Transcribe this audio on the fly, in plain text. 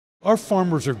Our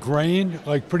farmers are graying,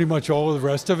 like pretty much all of the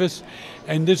rest of us,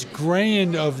 and this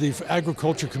graying of the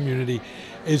agriculture community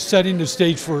is setting the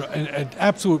stage for an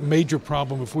absolute major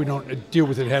problem if we don't deal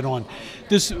with it head on.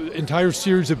 This entire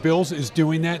series of bills is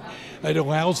doing that. It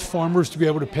allows farmers to be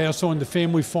able to pass on the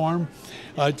family farm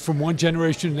from one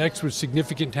generation to the next with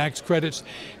significant tax credits.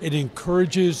 It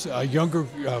encourages younger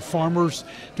farmers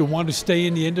to want to stay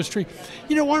in the industry.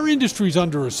 You know, our industry is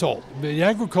under assault. The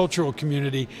agricultural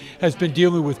community has been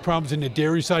dealing with problems in the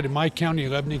dairy side in my county,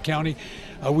 Lebanon County.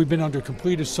 We've been under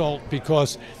complete assault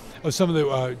because of some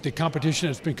of the competition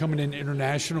that's been coming in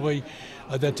internationally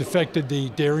that's affected the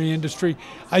dairy industry.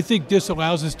 I think this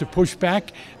allows us to push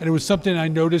back, and it was something I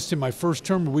noticed in my first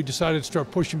term when we decided to start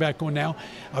pushing back on now.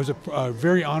 I was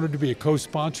very honored to be a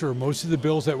co-sponsor of most of the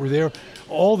bills that were there,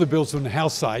 all the bills on the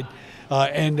House side,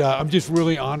 and I'm just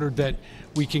really honored that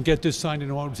we can get this signed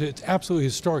into law. It's absolutely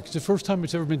historic. It's the first time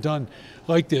it's ever been done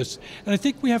like this, and I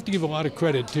think we have to give a lot of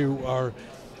credit to our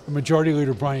Majority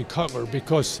Leader Brian Cutler,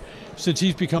 because since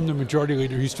he's become the Majority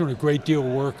Leader, he's doing a great deal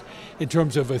of work in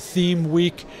terms of a theme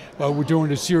week. We're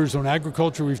doing a series on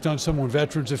agriculture. We've done some on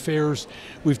Veterans Affairs.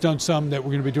 We've done some that we're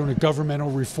going to be doing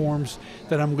governmental reforms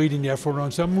that I'm leading the effort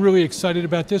on. So I'm really excited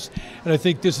about this, and I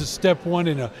think this is step one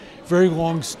in a very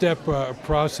long step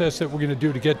process that we're going to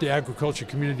do to get the agriculture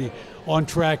community on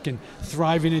track and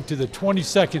thriving into the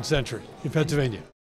 22nd century in Pennsylvania.